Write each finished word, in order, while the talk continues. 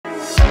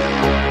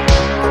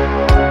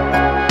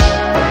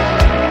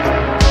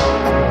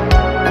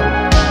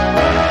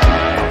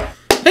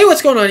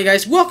What's going on, you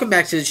guys? Welcome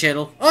back to the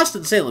channel.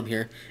 Austin Salem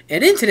here.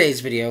 And in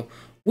today's video,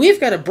 we've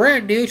got a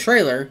brand new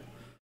trailer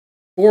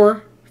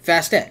for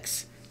Fast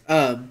X.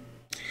 Now,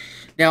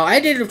 I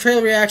did a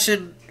trailer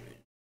reaction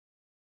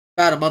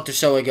about a month or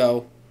so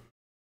ago,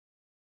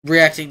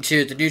 reacting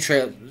to the new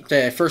trailer,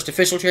 the first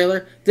official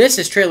trailer. This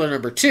is trailer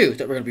number 2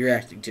 that we're going to be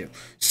reacting to.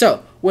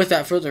 So,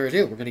 without further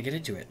ado, we're going to get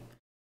into it.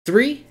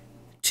 3,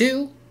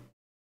 2...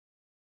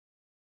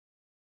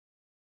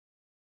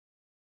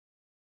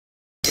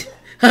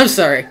 I'm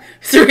sorry.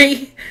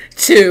 3,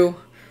 2,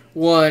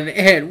 1,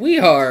 and we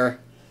are...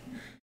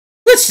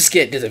 Let's just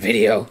get into the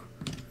video.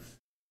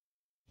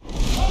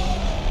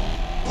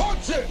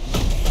 Punch it!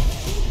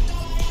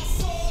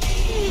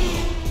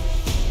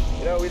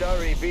 You know, we'd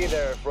already be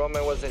there if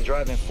Roman wasn't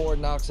driving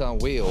Ford Knox on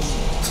wheels.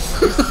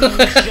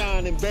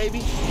 Shining,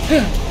 baby.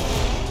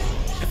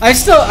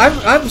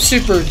 I'm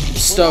super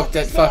stoked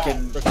that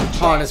fucking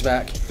Han is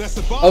back. That's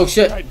the bomb. Oh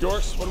shit. Hey,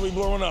 dorks, what are we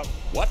blowing up?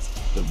 What?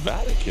 The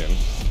Vatican?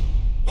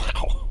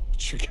 Wow,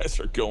 you guys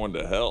are going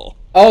to hell.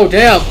 Oh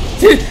damn.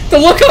 The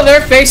look on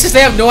their faces,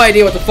 they have no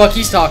idea what the fuck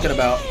he's talking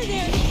about.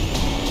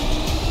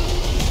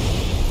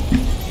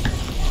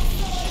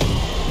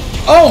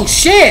 Oh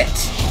shit!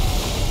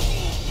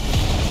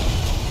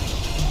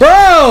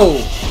 Bro!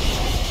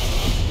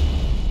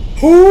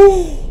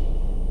 Who?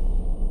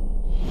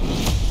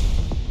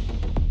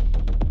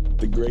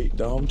 The great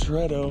Dom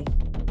Toretto.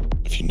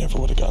 If you never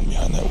would have gotten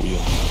behind that wheel,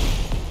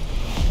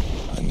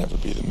 I'd never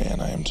be the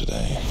man I am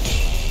today.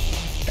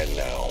 And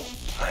now,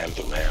 I am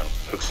the man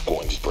who's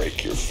going to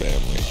break your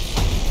family.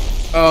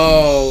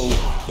 Oh,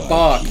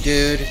 fuck,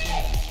 dude.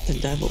 The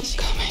devil's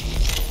coming.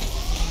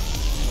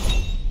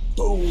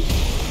 Boom.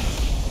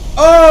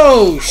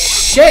 Oh,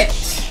 shit!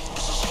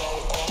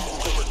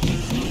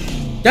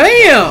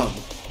 Damn!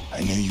 I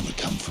knew you would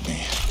come for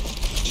me.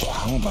 So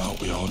how about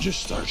we all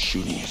just start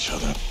shooting each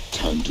other?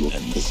 Time to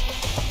end this.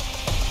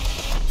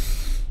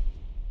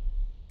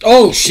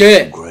 Oh,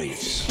 shit!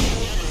 Grace.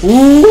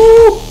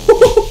 Ooh!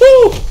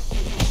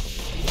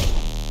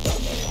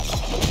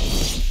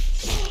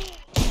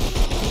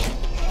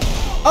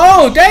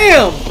 Oh,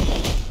 damn!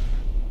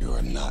 You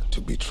are not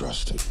to be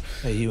trusted.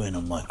 Hey, you ain't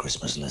on my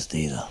Christmas list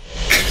either.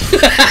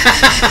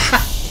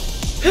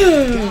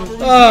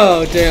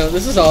 Oh, damn,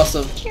 this is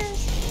awesome.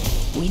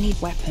 We need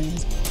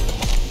weapons.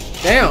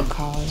 Damn.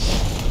 Cars.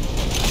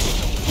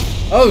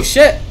 Oh,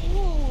 shit.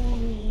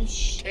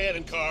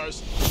 Cannon cars.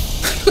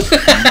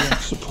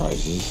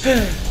 Surprises.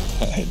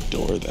 I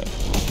adore them.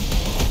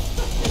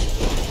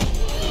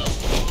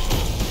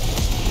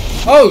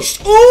 Oh,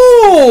 If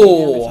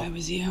ooh! I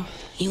was you.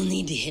 You'll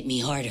need to hit me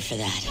harder for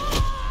that.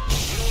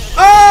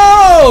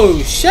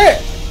 Oh,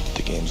 shit!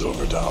 The game's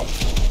over, Dom.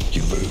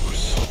 You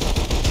lose.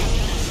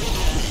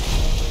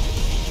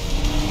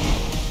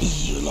 This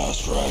is your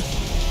last ride.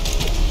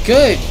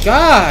 Good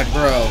God,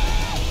 bro.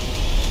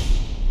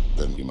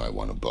 Then you might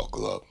want to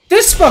buckle up.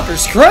 This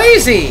fucker's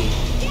crazy!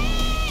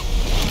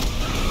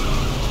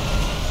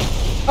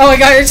 Oh my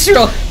god, it's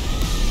real.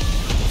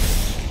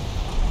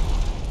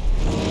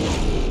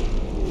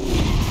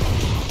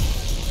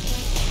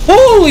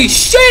 Holy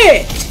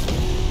shit!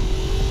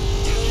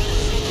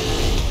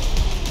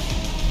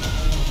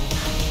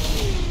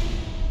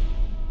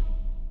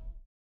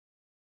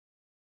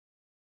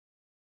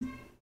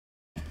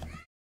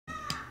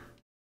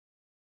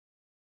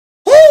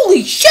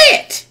 Holy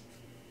shit!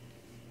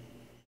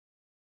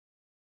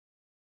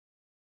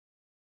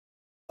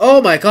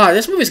 Oh my god,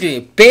 this movie's gonna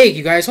be big,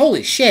 you guys.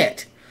 Holy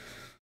shit.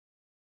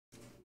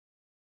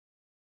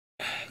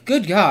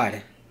 Good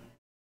God.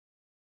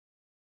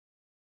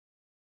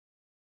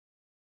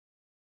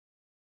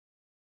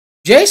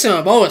 Jason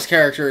Momoa's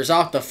character is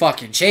off the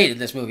fucking chain in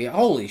this movie.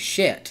 Holy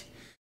shit.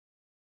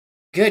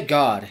 Good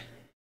God.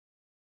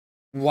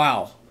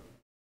 Wow.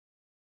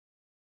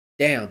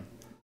 Damn.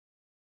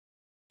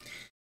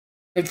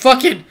 And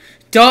fucking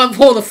Don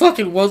pulled a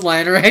fucking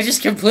one-liner. I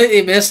just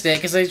completely missed it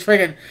because I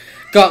freaking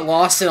got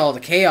lost in all the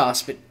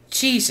chaos. But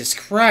Jesus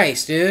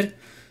Christ, dude.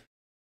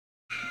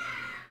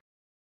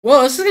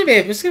 Well, this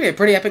is gonna be a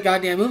pretty epic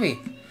goddamn movie.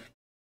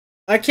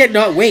 I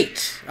cannot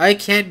wait. I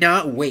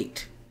cannot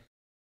wait.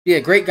 Be a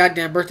great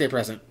goddamn birthday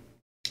present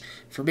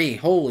for me.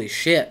 Holy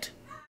shit.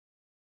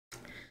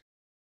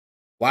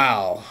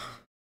 Wow.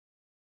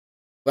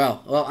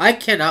 Well, I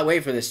cannot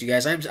wait for this, you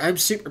guys. I'm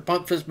super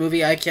pumped for this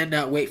movie. I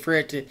cannot wait for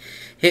it to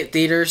hit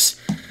theaters.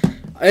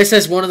 This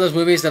is one of those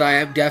movies that I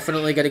am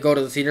definitely going to go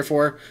to the theater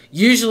for.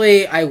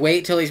 Usually, I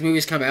wait till these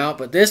movies come out,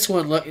 but this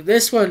one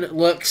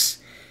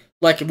looks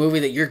like a movie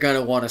that you're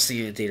going to want to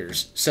see in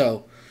theaters.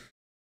 So,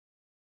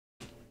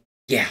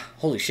 yeah.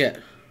 Holy shit.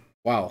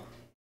 Wow.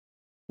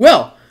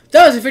 Well,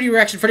 that was the video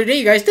reaction for today,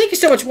 you guys. Thank you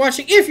so much for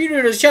watching. If you're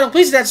new to this channel,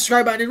 please hit that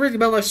subscribe button and ring the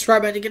bell like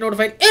subscribe button to get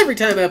notified every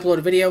time I upload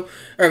a video,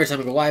 or every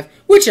time I go live,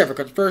 whichever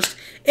comes first.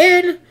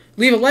 And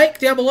leave a like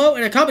down below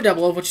and a comment down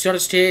below of what you thought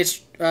of today's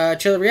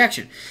trailer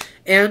reaction.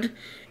 And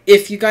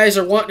if you guys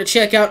are wanting to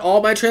check out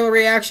all my trailer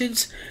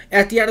reactions,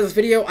 at the end of this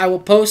video, I will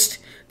post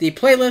the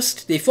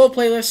playlist, the full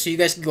playlist, so you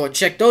guys can go and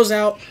check those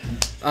out.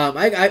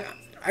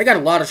 I got a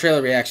lot of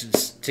trailer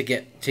reactions to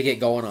get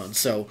going on.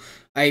 So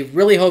I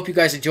really hope you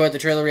guys enjoyed the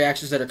trailer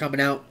reactions that are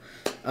coming out.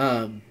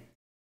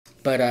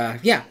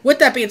 Yeah, with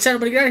that being said, I'm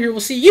gonna get out of here.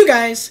 We'll see you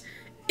guys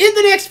in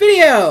the next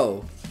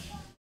video.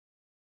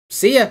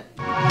 See ya.